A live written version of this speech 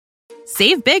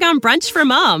Save big on brunch for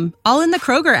mom, all in the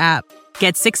Kroger app.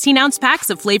 Get 16-ounce packs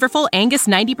of flavorful Angus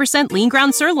 90% lean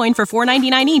ground sirloin for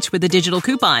 $4.99 each with a digital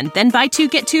coupon. Then buy 2,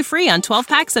 get 2 free on 12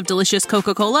 packs of delicious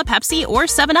Coca-Cola, Pepsi, or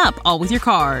 7-Up, all with your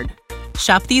card.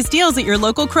 Shop these deals at your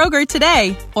local Kroger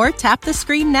today, or tap the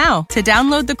screen now to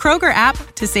download the Kroger app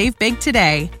to save big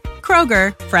today.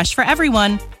 Kroger, fresh for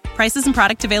everyone. Prices and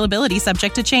product availability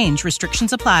subject to change.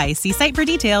 Restrictions apply. See site for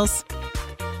details.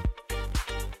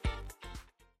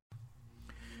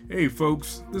 Hey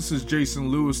folks, this is Jason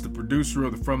Lewis, the producer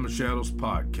of the From the Shadows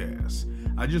podcast.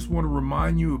 I just want to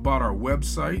remind you about our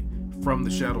website,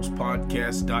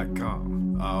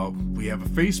 FromTheShadowsPodcast.com. We have a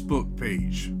Facebook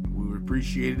page. We would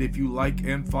appreciate it if you like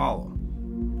and follow.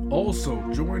 Also,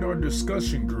 join our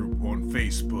discussion group on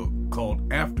Facebook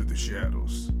called After the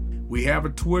Shadows. We have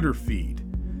a Twitter feed.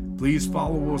 Please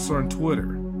follow us on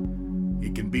Twitter.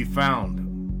 It can be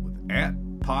found with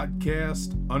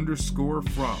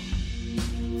 @podcast_from.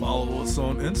 Follow us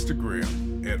on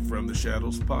Instagram at From the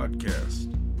Shadows Podcast.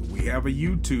 We have a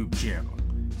YouTube channel.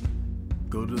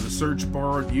 Go to the search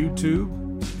bar of YouTube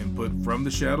and put From the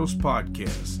Shadows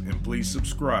Podcast, and please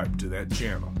subscribe to that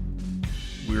channel.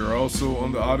 We are also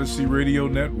on the Odyssey Radio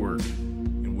Network,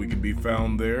 and we can be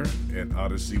found there at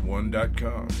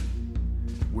odyssey1.com.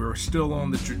 We're still on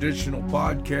the traditional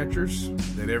podcatchers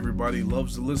that everybody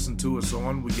loves to listen to us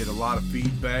on. We get a lot of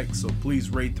feedback, so please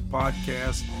rate the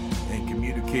podcast and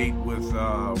communicate with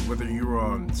whether you're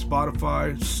on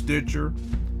Spotify, Stitcher,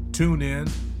 TuneIn,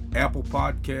 Apple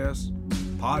Podcasts,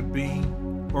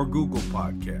 Podbean, or Google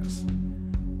Podcasts.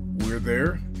 We're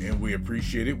there, and we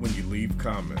appreciate it when you leave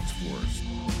comments for us.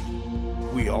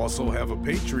 We also have a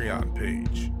Patreon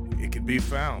page. It can be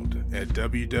found at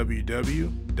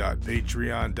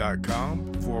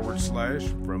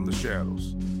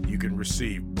www.patreon.com/FromTheShadows. You can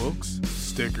receive books,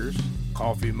 stickers,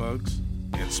 coffee mugs,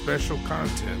 and special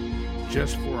content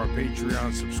just for our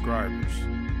Patreon subscribers.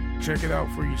 Check it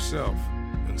out for yourself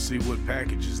and see what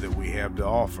packages that we have to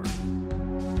offer.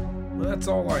 Well, that's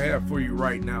all I have for you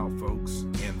right now, folks,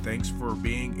 and thanks for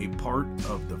being a part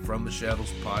of the From the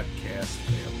Shadows podcast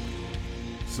family.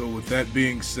 So with that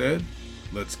being said,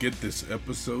 let's get this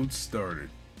episode started.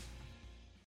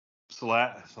 So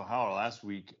how last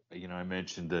week, I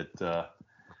mentioned that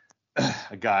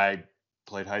a guy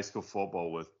played high school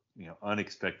football with,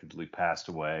 unexpectedly passed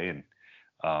away, and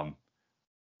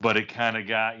but it kind of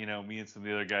got, me and some of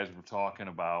the other guys were talking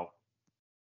about,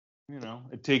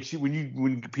 it takes you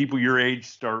when people your age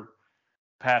start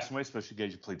passing away, especially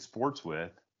guys you played sports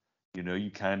with,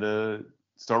 you kind of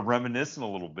start reminiscing a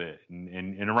little bit,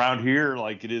 and around here,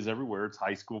 like it is everywhere, it's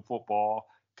high school football.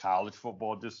 College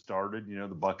football just started,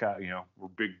 the Buckeye, we're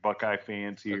big Buckeye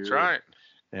fans here. That's right.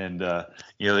 And,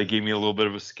 they gave me a little bit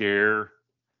of a scare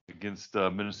against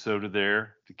Minnesota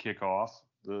there to kick off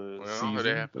the season.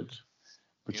 It happens.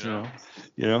 But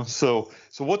so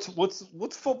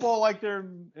what's football like there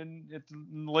in the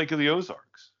Lake of the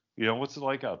Ozarks? What's it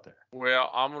like out there?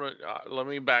 Well, I'm going to let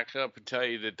me back up and tell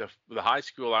you that the high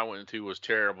school I went to was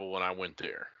terrible when I went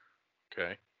there.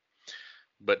 Okay.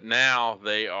 But now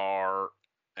they are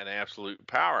an absolute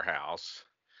powerhouse,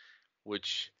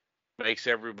 which makes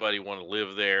everybody want to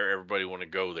live there. Everybody want to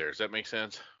go there. Does that make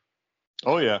sense?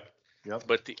 Oh yeah. Yep.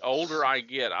 But the older I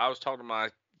get, I was talking to my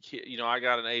kid, I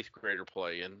got an 8th grader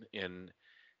playing, and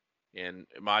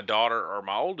my daughter, or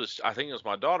my oldest, I think it was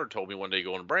my daughter, told me one day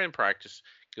going to band practice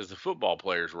because the football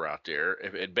players were out there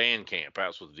at band camp.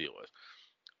 That's what the deal was.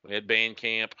 We had band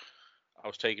camp. I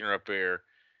was taking her up there,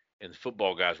 and the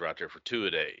football guys were out there for 2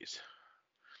 days.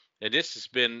 And this has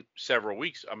been several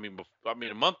weeks. I mean,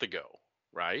 a month ago,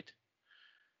 right?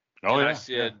 Oh, and yeah. I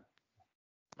said,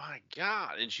 my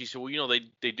God. And she said, well,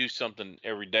 they do something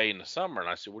every day in the summer. And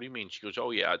I said, what do you mean? She goes,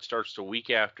 oh, yeah, it starts the week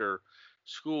after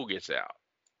school gets out.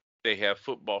 They have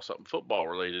something football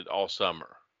related all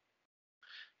summer.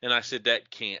 And I said,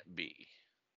 that can't be,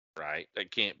 right?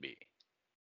 That can't be.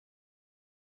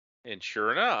 And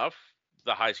sure enough,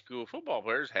 the high school football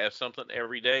players have something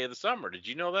every day of the summer. Did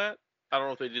you know that? I don't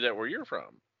know if they do that where you're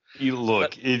from. You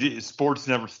look, sports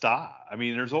never stop. I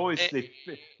mean, there's always,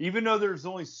 even though there's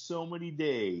only so many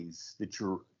days that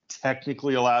you're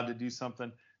technically allowed to do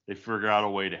something, they figure out a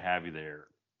way to have you there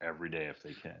every day if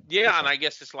they can. Yeah, and I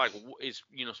guess it's like it's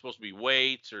supposed to be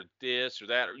weights or this or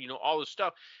that or all this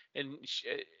stuff. And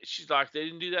she's like, they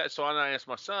didn't do that. So I asked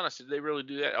my son. I said, they really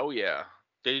do that? Oh yeah,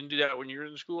 they didn't do that when you were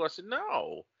in school. I said,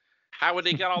 no. How would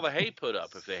they get all the hay put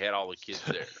up if they had all the kids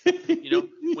there?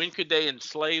 When could they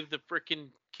enslave the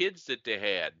freaking kids that they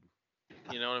had?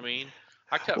 You know what I mean?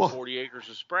 I cut 40 acres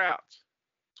of sprouts.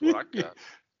 That's what I cut.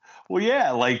 Well,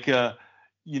 yeah, like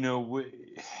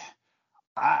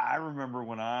I remember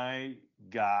when I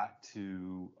got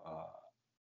to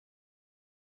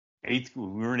we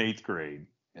were in 8th grade,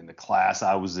 and the class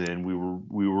I was in, we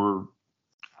were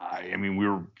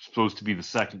supposed to be the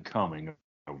second coming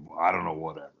of, I don't know,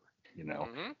 whatever,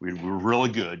 Mm-hmm. we were really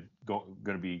good, going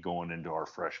to be going into our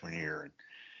freshman year.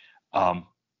 And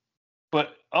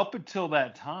but up until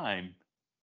that time,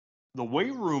 the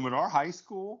weight room in our high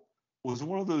school was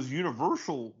one of those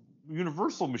universal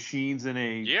machines in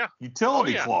a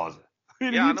utility closet.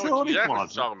 In Yeah, a I know utility exactly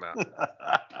closet. what you're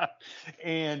talking about.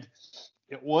 And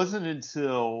it wasn't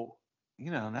until,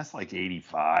 and that's like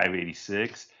 85,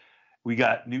 86, we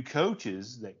got new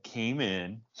coaches that came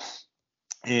in,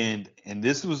 and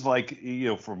this was like,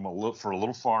 for a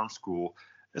little farm school,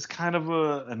 it's kind of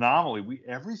a anomaly.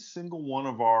 Every single one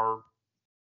of our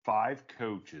 5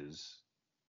 coaches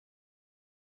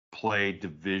played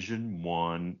Division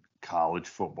I college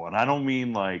football. And I don't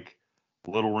mean like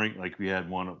little rink, like we had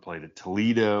one that played at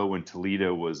Toledo, and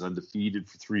Toledo was undefeated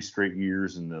for 3 straight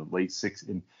years in the late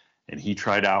 60s. And he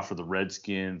tried out for the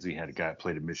Redskins. He had a guy that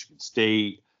played at Michigan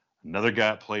State, another guy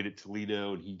that played at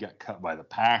Toledo, and he got cut by the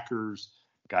Packers,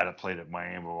 guy that played at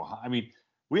Miami, Ohio. I mean,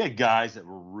 we had guys that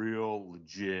were real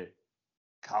legit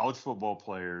college football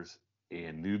players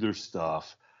and knew their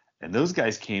stuff. And those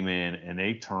guys came in and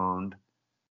they turned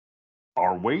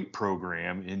our weight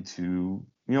program into,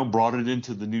 brought it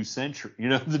into the new century,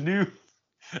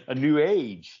 a new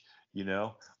age,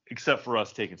 except for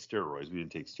us taking steroids. We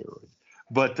didn't take steroids,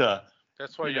 but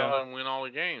that's why y'all didn't win all the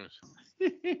games.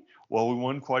 Well, we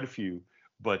won quite a few,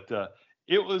 but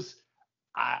it was,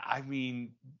 I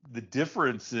mean, the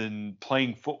difference in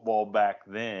playing football back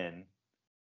then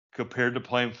compared to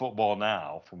playing football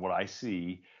now, from what I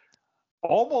see,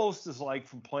 almost is like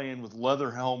from playing with leather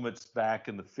helmets back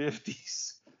in the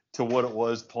 50s to what it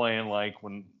was playing like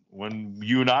when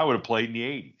you and I would have played in the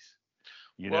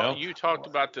 80s. Well, you talked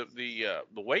about the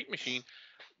weight machine.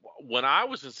 When I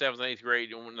was in 7th and 8th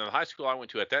grade, in the high school I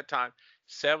went to at that time,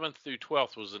 7th through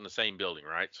 12th was in the same building,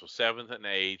 right? So 7th and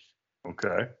 8th.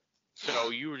 Okay.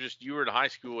 So you were in high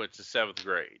school at the 7th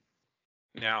grade.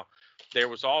 Now, there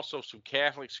was also some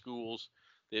Catholic schools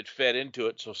that fed into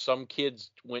it. So some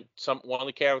kids one of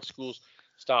the Catholic schools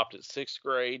stopped at 6th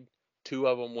grade. 2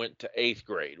 of them went to 8th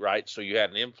grade, right? So you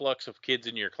had an influx of kids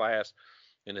in your class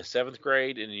in the 7th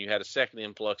grade, and then you had a second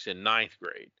influx in 9th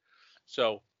grade.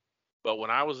 So, but when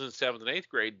I was in 7th and 8th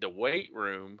grade, the weight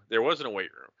room, there wasn't a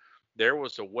weight room. There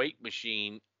was a weight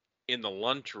machine in the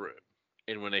lunchroom.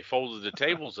 And when they folded the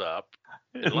tables up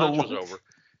and lunch was over,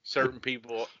 certain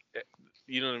people,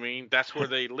 you know what I mean? That's where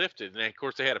they lifted. And of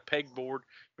course, they had a pegboard.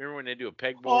 Remember when they do a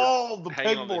pegboard? Oh, the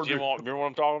pegboard. Remember what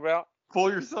I'm talking about? Pull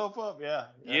yourself up, yeah.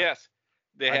 Yes.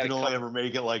 I can only ever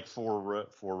make it like four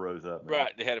rows up. Man.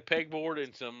 Right. They had a pegboard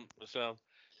and some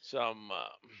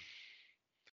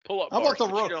pull-up How about bars. the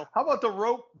rope? How about the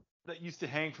rope that used to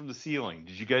hang from the ceiling?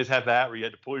 Did you guys have that where you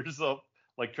had to pull yourself,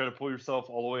 like try to pull yourself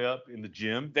all the way up in the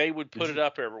gym? They would put it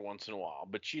up every once in a while,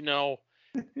 but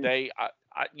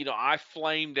I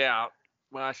flamed out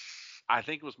when I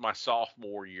think it was my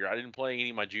sophomore year. I didn't play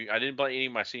any of my junior. I didn't play any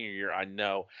of my senior year. I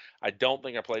know. I don't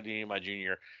think I played any of my junior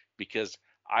year because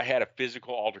I had a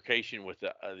physical altercation with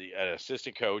an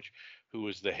assistant coach who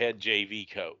was the head JV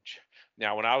coach.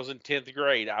 Now, when I was in 10th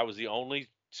grade, I was the only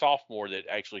sophomore that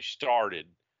actually started.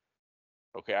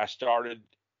 Okay, I started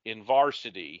in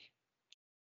varsity,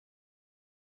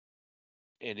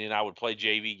 and then I would play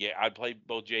JV. I'd play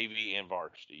both JV and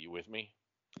varsity. You with me?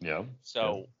 Yeah.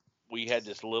 So we had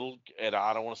this little, and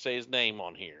I don't want to say his name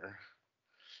on here,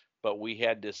 but we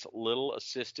had this little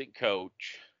assistant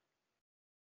coach.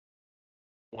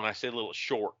 When I say little,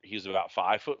 short, he was about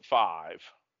 5'5",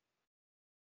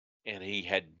 and he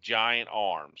had giant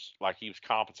arms, like he was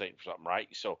compensating for something, right?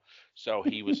 So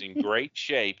he was in great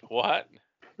shape. What?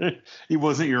 He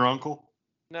wasn't your uncle?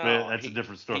 No, that's a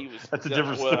different story. That's a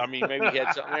different story. Well, I mean, maybe he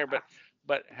had something there,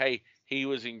 but hey, he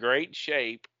was in great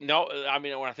shape. No, I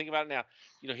mean, when I think about it now,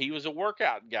 he was a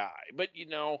workout guy. But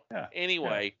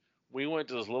anyway, we went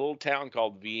to this little town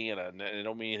called Vienna, and it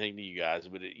don't mean anything to you guys,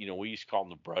 but we used to call them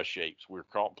the Brush Shapes. We were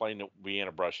playing the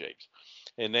Vienna Brush Shapes,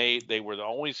 and they were the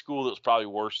only school that was probably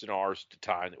worse than ours at the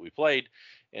time that we played.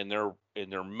 And their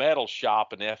metal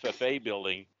shop and FFA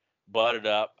building butted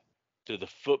up to the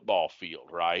football field,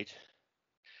 right?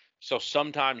 So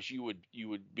sometimes you would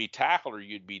be tackled or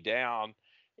you'd be down,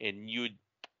 and you'd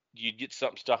get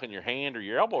something stuck in your hand or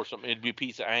your elbow or something. It'd be a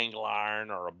piece of angle iron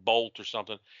or a bolt or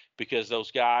something, because those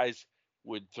guys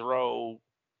would throw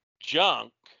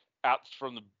junk out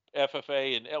from the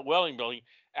FFA and welding building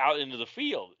out into the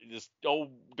field, this old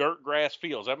dirt grass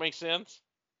field. Does that make sense?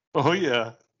 Oh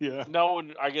yeah. Yeah.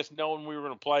 knowing we were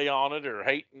going to play on it, or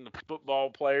hating the football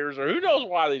players, or who knows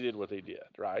why they did what they did,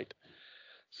 right?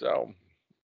 So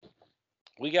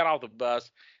we got off the bus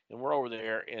and we're over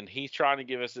there, and he's trying to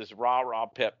give us this rah-rah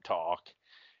pep talk.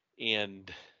 And,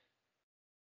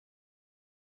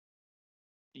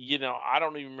 I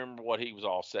don't even remember what he was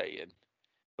all saying,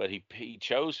 but he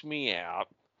chose me out.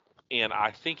 And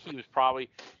I think he was probably,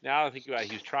 now that I think about it,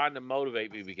 he was trying to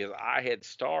motivate me because I had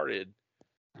started,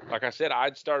 like I said,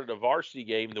 I'd started a varsity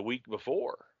game the week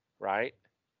before, right?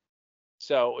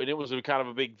 So, and it was kind of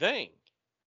a big thing.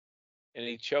 And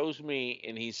he chose me,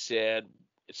 and he said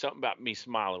something about me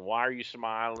smiling. Why are you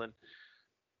smiling?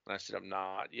 And I said, I'm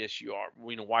not. Yes, you are.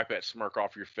 Wipe that smirk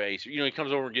off your face. He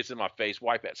comes over and gets in my face.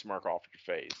 Wipe that smirk off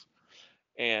your face.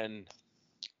 And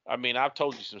I mean, I've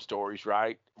told you some stories,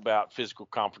 right, about physical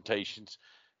confrontations,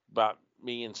 about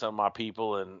me and some of my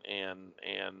people and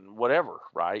whatever,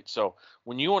 right? So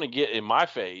when you want to get in my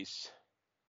face,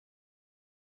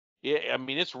 yeah, I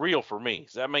mean, it's real for me.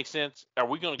 Does that make sense? Are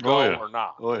we going to go or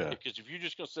not? Oh, yeah. Because if you're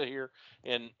just going to sit here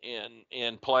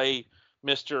and play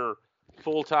Mr.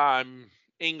 Full-time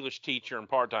English teacher and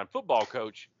part-time football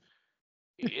coach,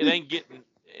 it ain't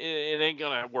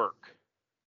going to work.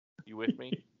 You with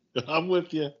me? I'm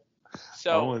with you.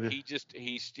 So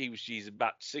he's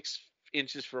about 6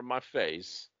 inches from my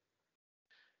face,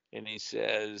 and he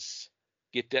says,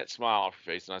 "Get that smile off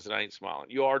your face." And I said, "I ain't smiling."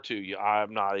 "You are too."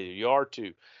 "I'm not either." "You are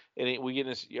too." And we get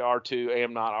this, "You are too." "I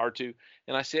am not." "Are too."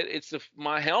 And I said, "It's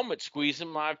my helmet squeezing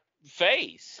my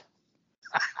face."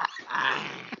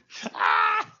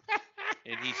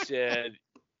 And he said,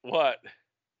 "What?"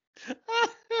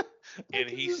 And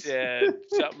he said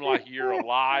something like, "You're a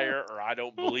liar," or "I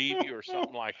don't believe you," or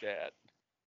something like that.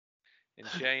 And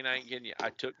Shane, I ain't kidding you. I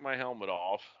took my helmet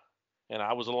off, and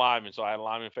I was a lineman, so I had a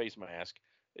lineman face mask.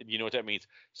 You know what that means.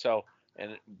 So,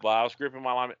 and while I was gripping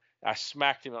my lineman, I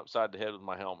smacked him upside the head with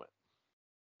my helmet.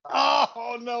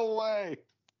 Oh, no way.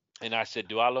 And I said,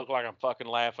 "Do I look like I'm fucking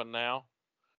laughing now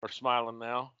or smiling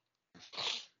now?"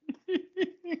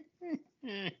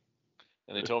 And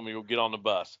they told me to get on the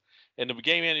bus. And the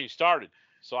game ended, started.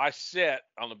 So I sat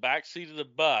on the back seat of the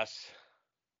bus,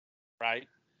 right,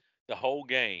 the whole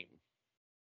game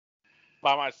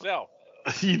by myself.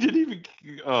 You didn't even.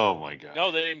 Oh my God.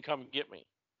 No, they didn't come get me.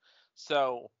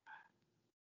 So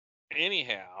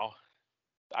anyhow,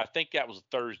 I think that was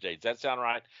Thursday. Does that sound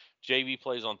right? JV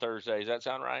plays on Thursday. Does that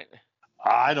sound right?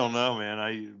 I don't know, man.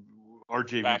 Our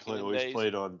JV always days?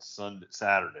 played on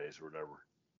Saturdays or whatever.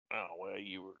 Oh well,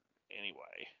 you were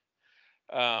anyway.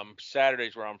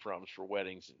 Saturdays where I'm from is for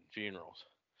weddings and funerals.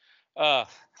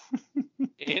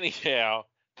 Anyhow,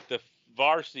 the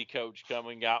varsity coach come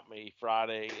and got me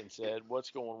Friday and said, what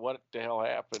the hell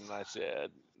happened? And I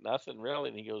said, nothing really.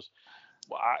 And he goes,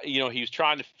 well, he was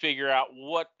trying to figure out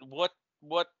what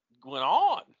went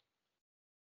on.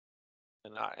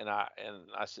 And I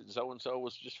said, so and so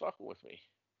was just fucking with me.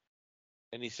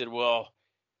 And he said, well,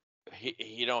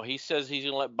 he says he's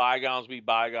gonna let bygones be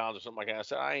bygones or something like that. I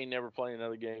said, I ain't never playing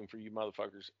another game for you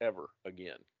motherfuckers ever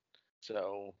again.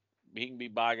 So he can be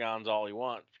bygones all he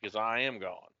wants because I am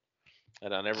gone.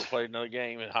 And I never played another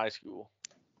game in high school.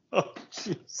 Oh,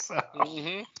 jeez.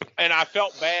 Mm-hmm. And I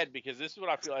felt bad because this is what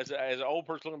I feel as an old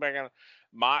person looking back on it.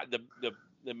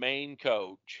 The main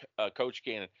coach, Coach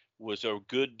Cannon, was a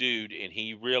good dude, and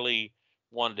he really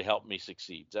wanted to help me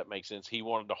succeed. Does that make sense? He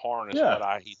wanted to harness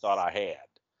what he thought I had.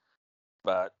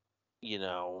 But,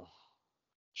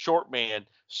 short man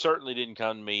certainly didn't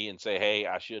come to me and say, hey,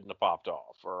 I shouldn't have popped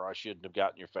off, or I shouldn't have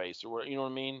gotten your face, or you know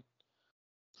what I mean?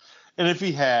 And if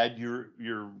he had, your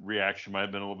reaction might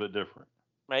have been a little bit different.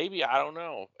 Maybe, I don't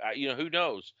know. Who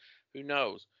knows?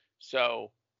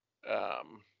 So,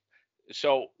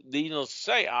 needless to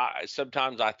say,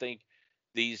 sometimes I think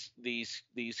these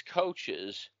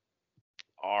coaches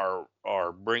are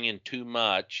bringing too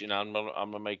much, and I'm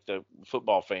gonna make the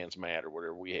football fans mad or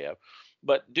whatever we have.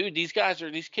 But dude, these kids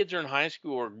are in high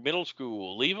school or middle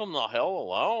school. Leave them the hell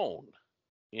alone.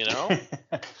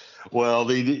 Well,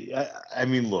 I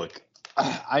mean, look,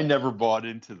 I never bought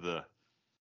into the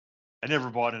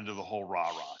whole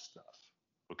rah-rah stuff.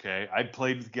 Okay. I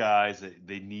played with guys that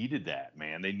they needed that,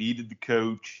 man. They needed the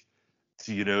coach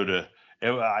to,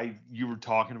 you were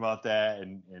talking about that,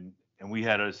 and we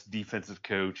had a defensive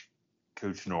coach,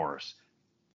 Coach Norris.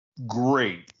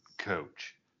 Great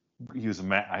coach. He was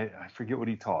I forget what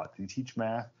he taught. Did he teach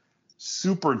math?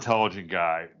 Super intelligent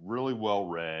guy, really well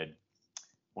read.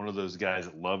 One of those guys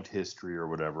that loved history or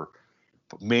whatever.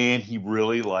 But man, he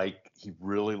really liked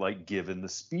giving the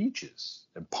speeches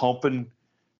and pumping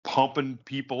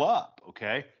people up.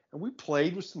 Okay. And we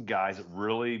played with some guys that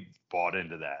really bought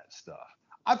into that stuff.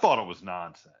 I thought it was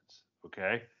nonsense.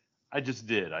 Okay. I just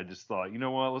did. I just thought, you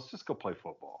know what? Let's just go play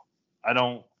football. I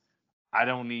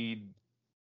don't need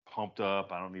pumped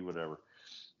up. I don't need whatever.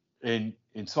 And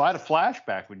so I had a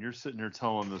flashback when you're sitting there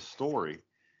telling this story.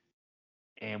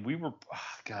 And we were,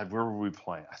 God, where were we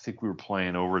playing? I think we were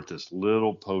playing over at this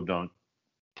little podunk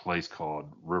place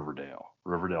called Riverdale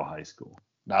High School.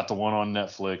 Not the one on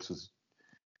Netflix with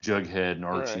Jughead and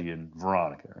Archie and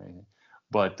Veronica, right?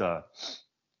 But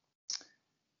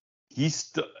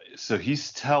he's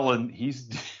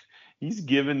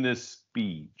giving this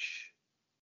speech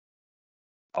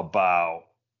about,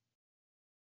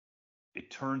 it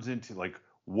turns into like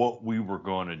what we were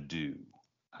going to do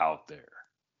out there.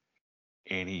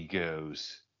 And he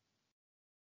goes,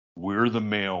 we're the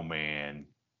mailman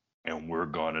and we're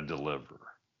going to deliver.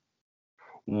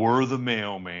 We're the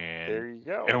mailman. There you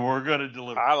go. And we're going to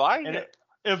deliver. I like it.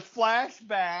 It flashed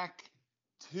back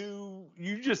to,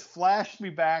 you just flashed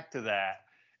me back to that.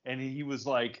 And he was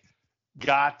like,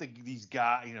 these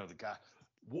guys, you know, the guy,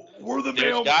 we're the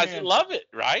mailman. There's guys that love it,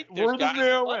 right? We're the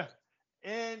mailman.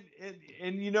 And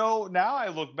you know, now I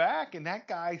look back and that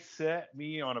guy set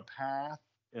me on a path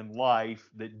in life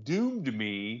that doomed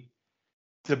me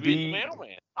to be the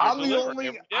mailman.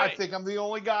 I think I'm the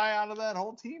only guy out of that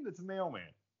whole team that's a mailman.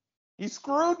 He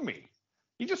screwed me.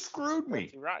 He just screwed me.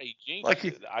 That's right. He jinxed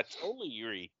it. I totally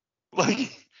agree.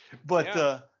 But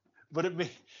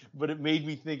it made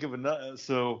me think of another.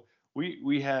 So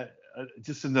we had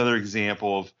just another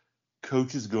example of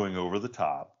coaches going over the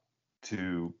top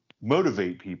to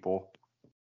motivate people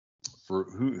for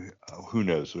who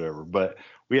knows, whatever. But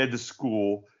we had the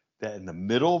school that in the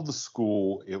middle of the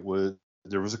school,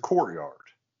 there was a courtyard.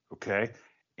 Okay.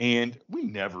 And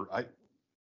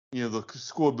the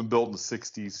school had been built in the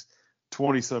 60s,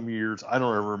 20 some years. I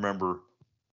don't ever remember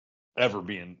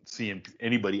seeing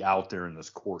anybody out there in this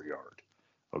courtyard.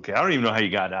 Okay. I don't even know how you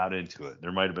got out into it.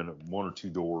 There might've been one or two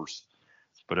doors,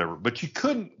 whatever, but you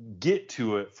couldn't get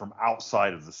to it from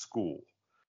outside of the school.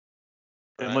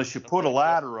 Right. Unless you put a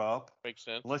ladder up. Makes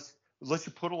sense. Unless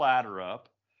you put a ladder up,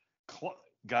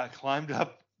 climbed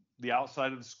up the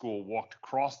outside of the school, walked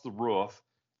across the roof,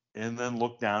 and then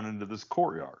looked down into this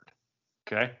courtyard.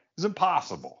 Okay? It's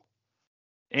impossible.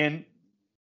 And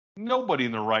nobody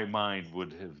in their right mind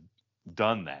would have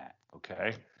done that.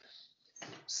 Okay?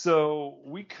 So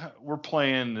we're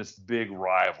playing this big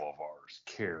rival of ours,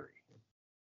 Cary.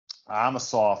 I'm a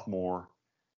sophomore.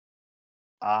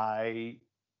 I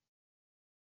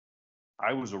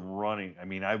was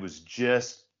I was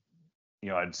just,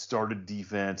 I'd started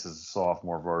defense as a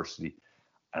sophomore varsity,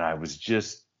 and I was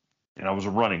a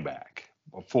running back,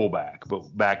 a fullback.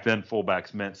 But back then,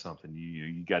 fullbacks meant something.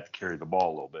 You got to carry the ball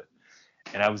a little bit.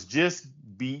 And I was just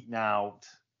beating out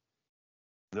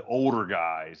the older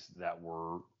guys that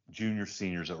were junior,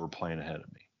 seniors that were playing ahead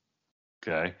of me.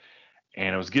 Okay.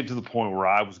 And I was getting to the point where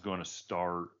I was going to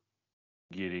start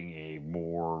getting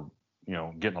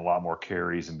getting a lot more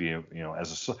carries and being,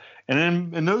 and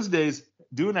then in those days,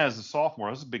 doing that as a sophomore,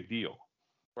 that was a big deal.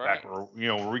 Right. Back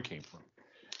where we came from.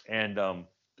 And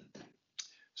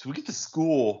so we get to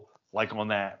school like on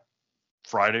that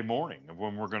Friday morning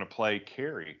when we're going to play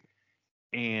Cary,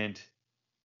 and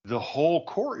the whole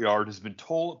courtyard has been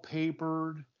toilet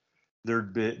papered.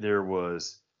 There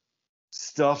was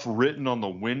stuff written on the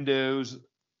windows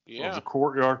of the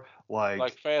courtyard,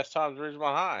 like Fast Times at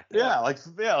Ridgemont High. Yeah, like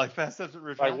Fast Times at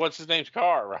Ridgemont. Like what's his name's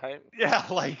car, right?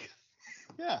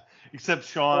 Yeah, except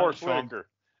Forrest Whitaker.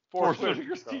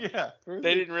 Yeah.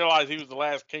 They didn't realize he was the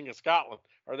last king of Scotland,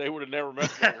 or they would have never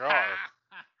met the car.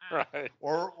 Right.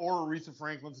 Or Aretha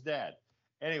Franklin's dad.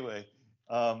 Anyway,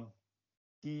 and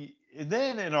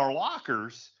then in our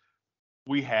lockers,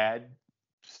 we had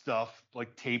stuff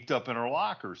like taped up in our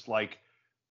lockers, like,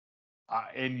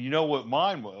 and you know what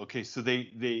mine was? Okay, so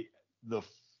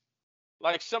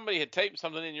like somebody had taped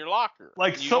something in your locker.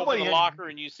 Like you somebody open the locker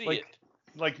and you see it.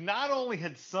 Like not only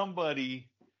had somebody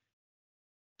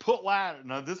put ladder.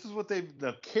 Now this is what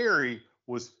the Cary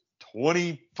was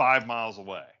 25 miles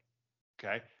away.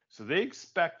 Okay, so they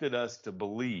expected us to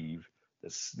believe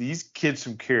that these kids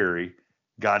from Cary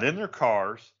got in their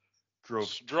cars,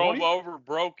 drove over,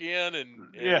 broke in,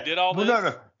 and did all this.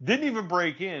 No, didn't even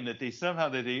break in. That they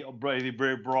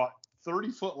brought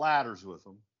 30-foot ladders with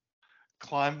them,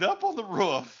 climbed up on the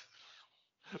roof,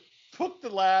 took the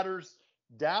ladders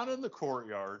down in the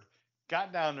courtyard,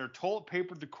 got down there, toilet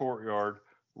papered the courtyard,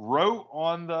 wrote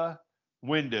on the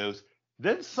windows,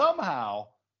 then somehow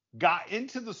got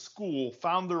into the school,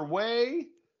 found their way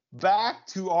back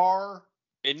to our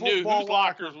and knew whose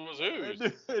lockers was whose.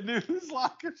 Knew whose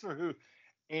lockers were who.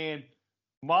 And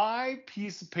my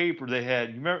piece of paper they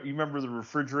had. You remember the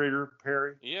refrigerator,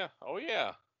 Perry? Yeah. Oh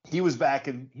yeah. He was back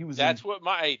in. He was. That's what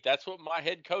my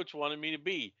head coach wanted me to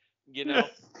be. You know,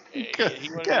 he wanted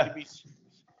me to be.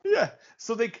 Yeah.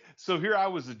 So here I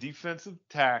was a defensive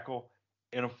tackle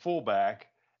and a fullback,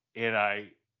 and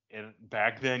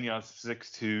back then I was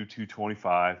 6'2",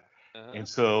 225, and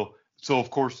so of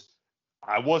course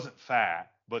I wasn't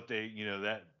fat, but they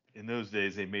that in those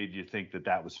days they made you think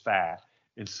that was fat,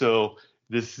 and so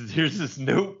here's this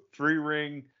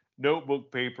 3-ring notebook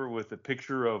paper with a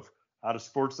picture out of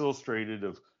Sports Illustrated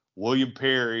of William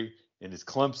Perry in his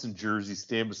Clemson jersey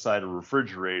stand beside a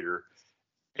refrigerator,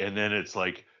 and then it's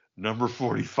like number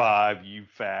 45, you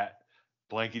fat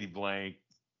blankety blank,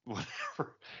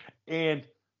 whatever. And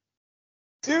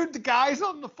dude, the guys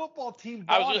on the football team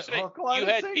bought I was it. say, Hook, line, you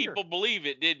and had sinker. people believe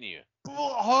it, didn't you?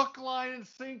 Hook, line, and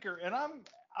sinker. And I'm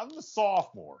a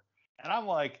sophomore, and I'm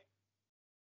like,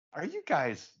 are you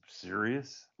guys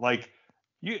serious?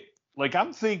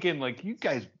 I'm thinking, like, you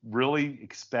guys really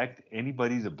expect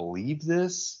anybody to believe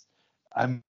this?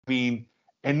 I mean,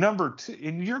 and number two,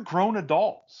 and you're grown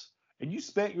adults, and you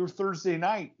spent your Thursday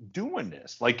night doing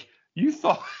this. Like, you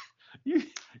thought, you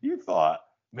thought,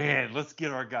 man, let's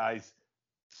get our guys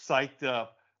psyched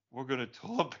up. We're gonna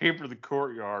toilet paper the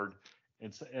courtyard,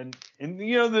 and they had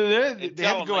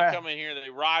to go. They come in here. The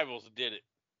rivals did it.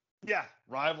 Yeah,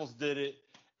 rivals did it,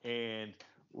 and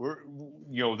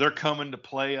they're coming to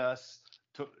play us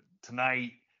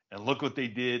tonight. And look what they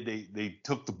did. They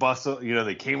took the bus.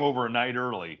 They came over a night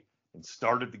early and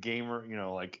started the game.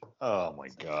 Oh my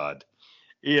God.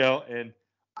 And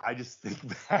I just think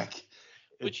back.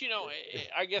 But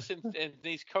I guess in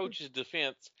these coaches'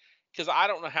 defense, because I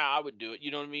don't know how I would do it.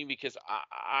 You know what I mean? Because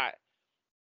I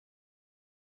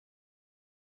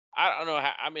don't know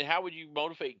how. I mean, how would you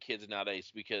motivate kids nowadays?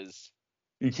 Because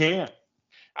you can't.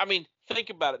 I mean, think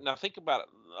about it. Now, think about it.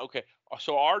 Okay,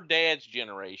 so our dad's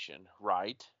generation,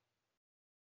 right?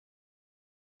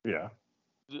 Yeah.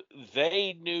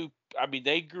 They knew. I mean,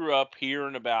 they grew up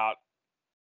hearing about,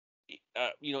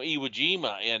 Iwo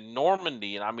Jima and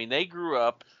Normandy, and I mean, they grew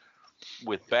up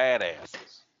with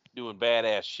badasses doing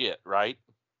badass shit, right?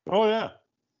 Oh yeah.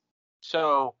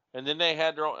 So, and then they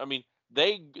had their own. I mean,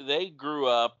 they grew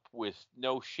up with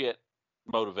no shit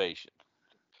motivation.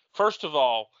 First of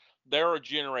all, they're a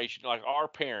generation like our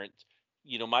parents.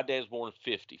 My dad was born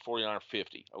in 49 or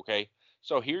 50. Okay,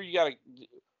 so here you got to,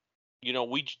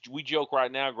 we joke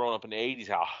right now, growing up in the 80s,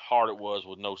 how hard it was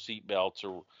with no seat belts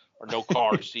or no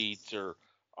car seats or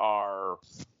no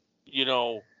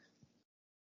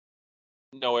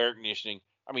air conditioning.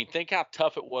 I mean, think how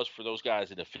tough it was for those guys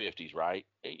in the 50s, right?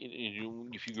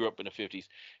 If you grew up in the 50s,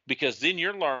 because then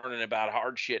you're learning about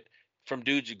hard shit from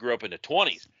dudes who grew up in the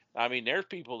 20s. I mean, there's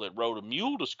people that rode a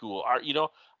mule to school.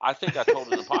 I think I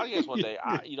told in the podcast one day,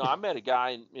 I met a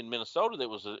guy in Minnesota that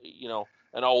was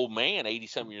an old man,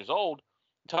 80-some years old,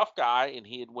 tough guy, and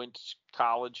he had went to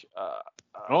college.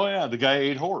 Oh yeah, the guy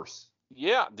ate horse.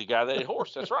 Yeah, the guy that ate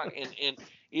horse. That's right. And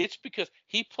it's because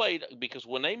he played, because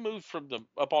when they moved from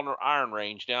up on their iron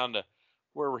range down to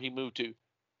wherever he moved to,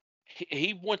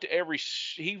 he went to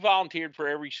he volunteered for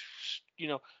every,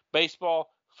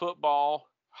 baseball, football,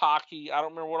 hockey. I don't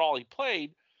remember what all he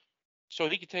played, so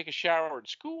he could take a shower at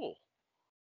school.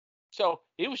 So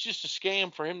it was just a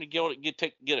scam for him to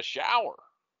get a shower.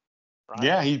 Right?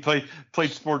 Yeah, he played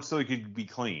sports so he could be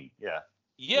clean. Yeah.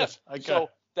 Yes. So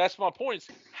that's my point. Is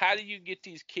how do you get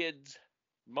these kids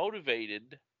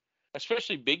motivated,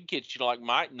 especially big kids? Like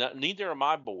neither of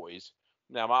my boys.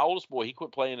 Now my oldest boy, he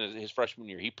quit playing his freshman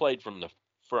year. He played from the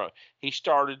front. He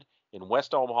started in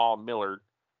West Omaha, Millard.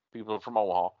 People from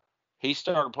Omaha. He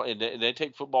started playing, and they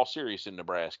take football serious in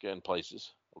Nebraska and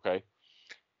places. Okay.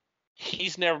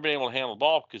 He's never been able to handle the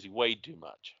ball because he weighed too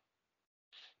much.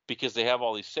 Because they have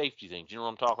all these safety things. You know what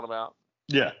I'm talking about?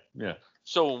 Yeah, yeah.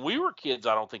 So when we were kids,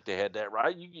 I don't think they had that,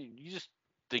 right?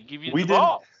 They give you the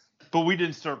ball. But we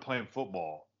didn't start playing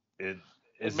football as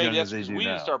young as they do now. We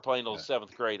didn't start playing until the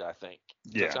 7th grade, I think.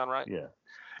 Does that sound right? Yeah.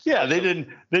 Yeah, they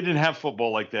didn't have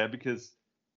football like that because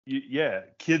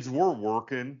kids were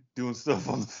working, doing stuff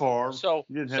on the farm. So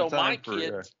you didn't have time my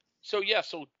kids. So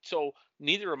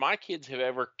neither of my kids have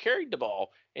ever carried the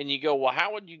ball. And you go, well,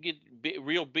 how would you get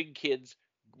real big kids,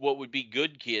 what would be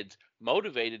good kids,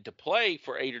 motivated to play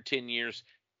for 8 or 10 years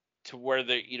to where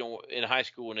they, in high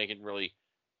school when they can really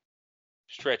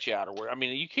stretch out or where, I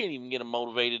mean, you can't even get them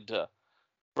motivated to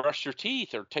brush their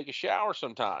teeth or take a shower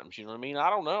sometimes. You know what I mean? I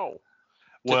don't know.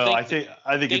 Well, I think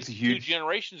it's a huge. 2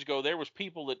 generations ago, there was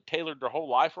people that tailored their whole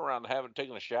life around having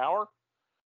taken a shower.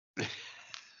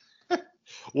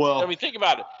 Well, I mean, think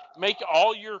about it. Make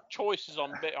all your choices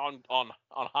on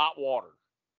hot water.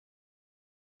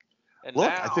 And look,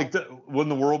 now, I think that wouldn't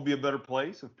the world be a better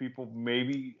place if people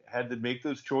maybe had to make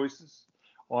those choices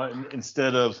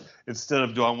instead of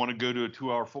do I want to go to a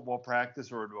 2-hour football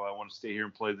practice or do I want to stay here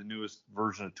and play the newest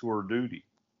version of Tour of Duty?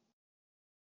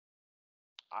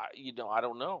 I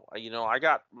don't know. I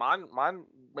got mine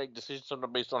make decisions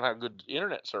sometimes based on how good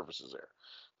internet service is there.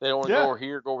 They don't want to go over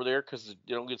here, go over there because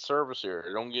you don't get service here.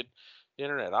 They don't get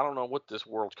internet. I don't know what this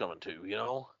world's coming to.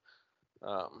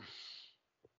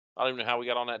 I don't even know how we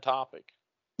got on that topic.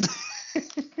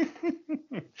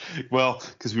 Well,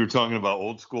 because we were talking about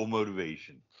old school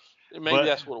motivation. Maybe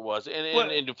that's what it was.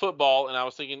 And into football, and I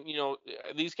was thinking,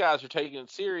 these guys are taking it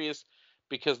serious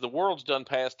because the world's done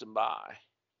passed them by.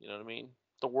 You know what I mean?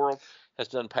 The world has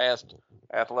done passed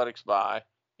athletics by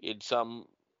in some,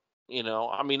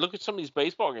 look at some of these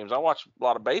baseball games. I watch a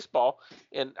lot of baseball,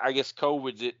 and I guess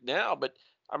COVID's it now, but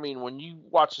I mean, when you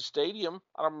watch a stadium,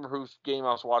 I don't remember whose game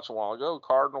I was watching a while ago,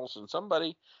 Cardinals and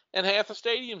somebody, and half the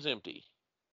stadium's empty.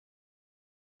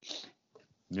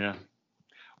 Yeah.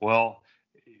 Well,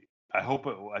 I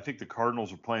think the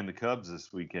Cardinals are playing the Cubs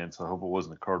this weekend, so I hope it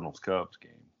wasn't a Cardinals-Cubs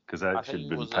game because that should have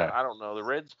been packed. I don't know. The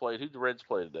Reds played. Who'd the Reds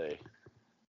play today?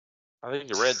 I think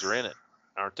the Reds are in it,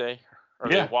 aren't they? Are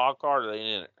they a wild card or are they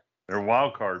in it? They're a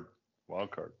wild card.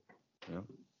 Yeah.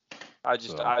 I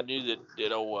knew that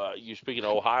you were speaking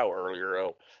of Ohio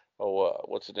earlier.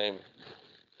 What's the name?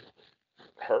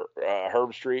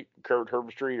 Herb Street, or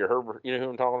Herbert. You know who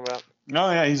I'm talking about?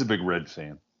 Oh yeah, he's a big Reds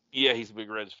fan. Yeah, he's a big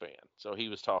Reds fan. So he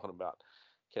was talking about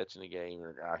catching the game,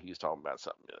 or he was talking about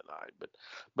something the other night.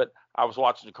 But I was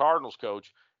watching the Cardinals coach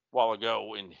a while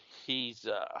ago, and he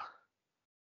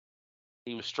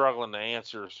was struggling to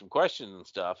answer some questions and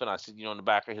stuff. And I said, in the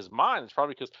back of his mind, it's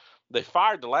probably because they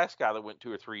fired the last guy that went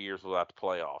 2 or 3 years without the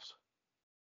playoffs.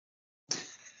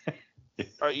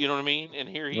 You know what I mean? And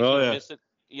here he's going to miss it.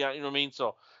 Yeah, you know what I mean?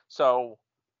 So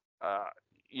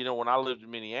when I lived in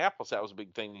Minneapolis, that was a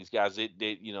big thing. These guys,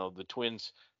 the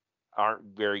Twins aren't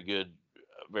very good,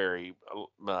 very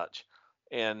much.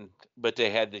 But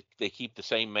they keep the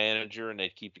same manager and they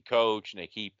keep the coach and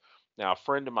now a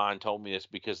friend of mine told me this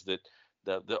because the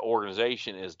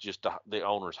organization is just the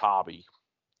owner's hobby.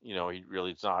 He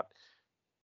really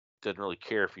doesn't really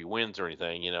care if he wins or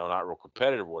anything, not real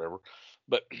competitive or whatever.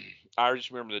 But I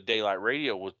just remember the daylight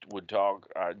radio would talk,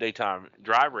 daytime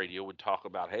drive radio would talk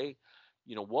about, hey,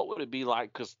 what would it be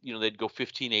like? Because, they'd go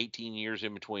 15, 18 years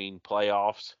in between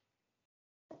playoffs.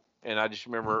 And I just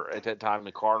remember at that time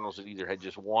the Cardinals had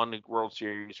just won the World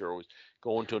Series or was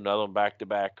going to another one back to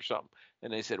back or something.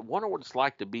 And they said, wonder what it's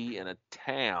like to be in a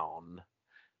town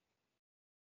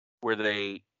where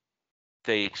they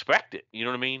expect it. You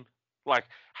know what I mean? Like,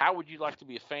 how would you like to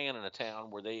be a fan in a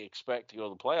town where they expect to go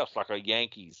to the playoffs, like a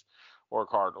Yankees or a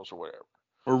Cardinals or whatever?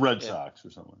 Or Red Sox or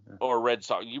something like that. Or Red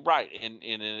Sox. You're right. And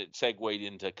it segued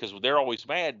into, because they're always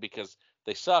mad because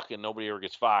they suck and nobody ever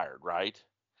gets fired, right?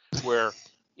 Where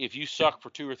if you suck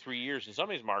for 2 or 3 years in some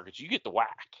of these markets, you get the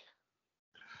whack.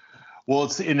 Well,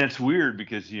 that's weird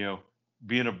because,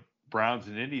 being a Browns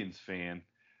and Indians fan,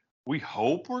 we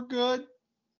hope we're good.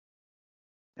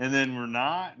 And then we're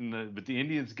not, but the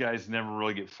Indians guys never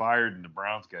really get fired, and the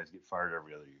Browns guys get fired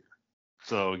every other year.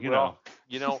 So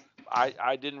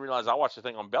I didn't realize. I watched the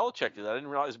thing on Belichick today. I didn't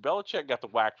realize Belichick got the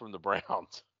whack from the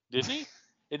Browns, didn't he?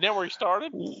 Isn't that where he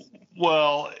started?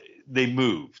 Well, they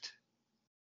moved.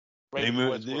 Maybe they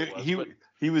moved.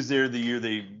 He was there the year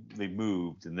they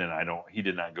moved, and then he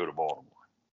did not go to Baltimore.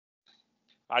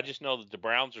 I just know that the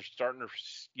Browns are starting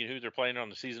to. Who they're playing on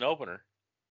the season opener?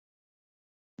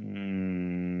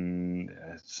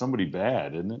 Somebody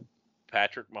bad, isn't it?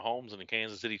 Patrick Mahomes and the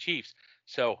Kansas City Chiefs.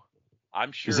 So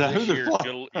I'm sure is that this who year,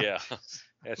 yeah,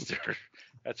 that's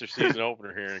their season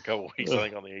opener here in a couple weeks. I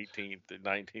think on the 18th, the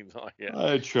 19th. Yeah.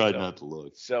 I tried not to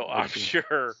look. So I'm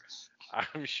sure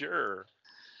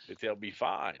that they'll be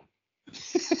fine. I'm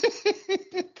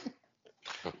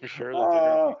sure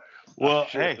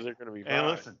that they're going to be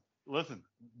fine. Hey, listen.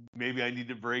 Maybe I need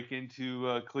to break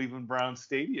into Cleveland Browns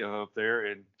Stadium up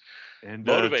there and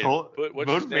motivate.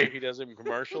 What's his name? He does them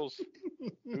commercials.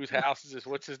 Whose house is this?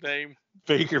 What's his name?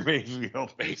 Baker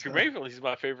Mayfield. Baker Mayfield. He's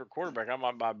my favorite quarterback. I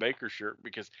might buy a Baker shirt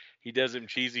because he does them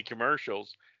cheesy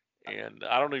commercials, and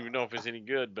I don't even know if it's any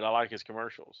good, but I like his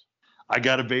commercials. I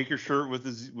got a Baker shirt with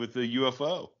the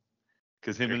UFO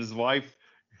because him and his wife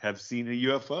have seen a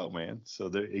UFO, man. So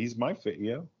he's my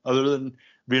favorite. Other than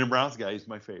being a Browns guy, he's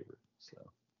my favorite.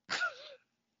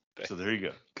 So there you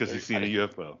go, because he's seen a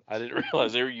UFO. I didn't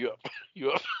realize they were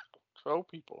UFO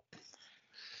people.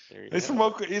 He's from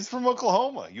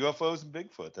Oklahoma. UFOs and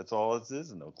Bigfoot. That's all it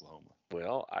is in Oklahoma.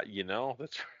 Well,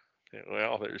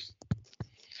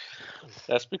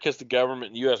 that's because the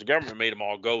U.S. government made them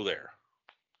all go there,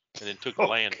 and then took the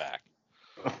land back.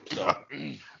 So,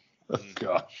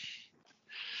 gosh.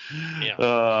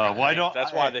 Yeah. Why don't?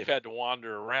 That's why they've had to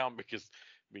wander around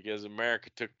because America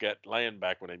took that land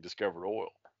back when they discovered oil.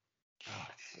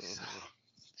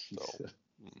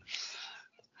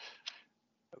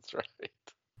 That's right.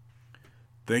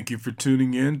 Thank you for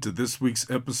tuning in to this week's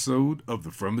episode of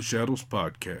the From the Shadows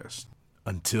podcast.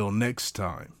 Until next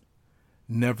time,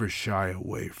 never shy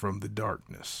away from the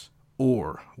darkness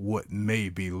or what may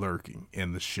be lurking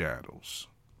in the shadows.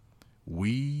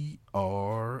 We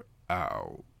are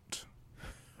out.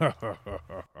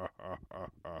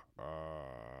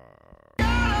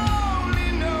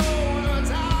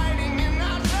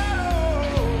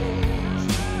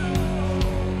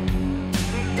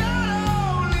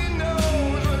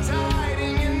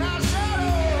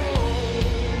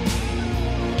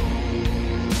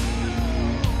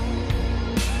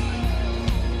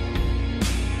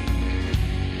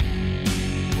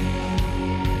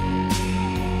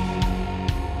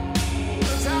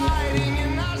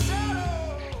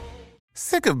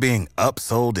 Sick of being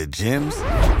upsold at gyms?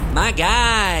 My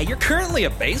guy, you're currently a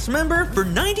base member? For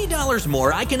 $90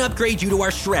 more, I can upgrade you to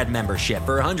our Shred membership.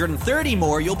 For $130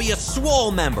 more, you'll be a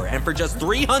Swole member. And for just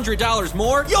 $300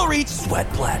 more, you'll reach Sweat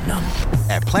Platinum.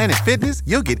 At Planet Fitness,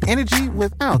 you'll get energy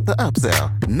without the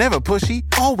upsell. Never pushy,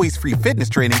 always free fitness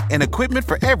training and equipment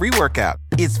for every workout.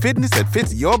 It's fitness that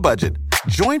fits your budget.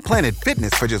 Join Planet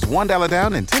Fitness for just $1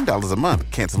 down and $10 a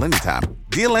month. Cancel anytime.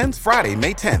 Deal ends Friday,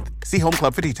 May 10th. See Home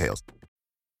Club for details.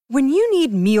 When you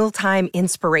need mealtime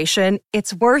inspiration,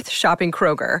 it's worth shopping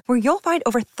Kroger, where you'll find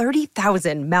over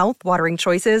 30,000 mouth-watering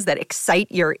choices that excite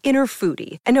your inner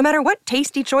foodie. And no matter what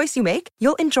tasty choice you make,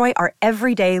 you'll enjoy our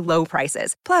everyday low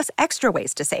prices, plus extra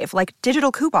ways to save, like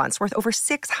digital coupons worth over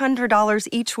 $600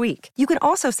 each week. You can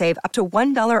also save up to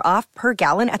 $1 off per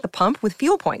gallon at the pump with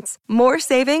fuel points. More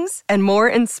savings and more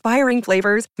inspiring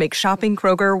flavors make shopping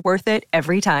Kroger worth it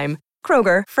every time.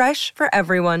 Kroger, fresh for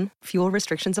everyone. Fuel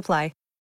restrictions apply.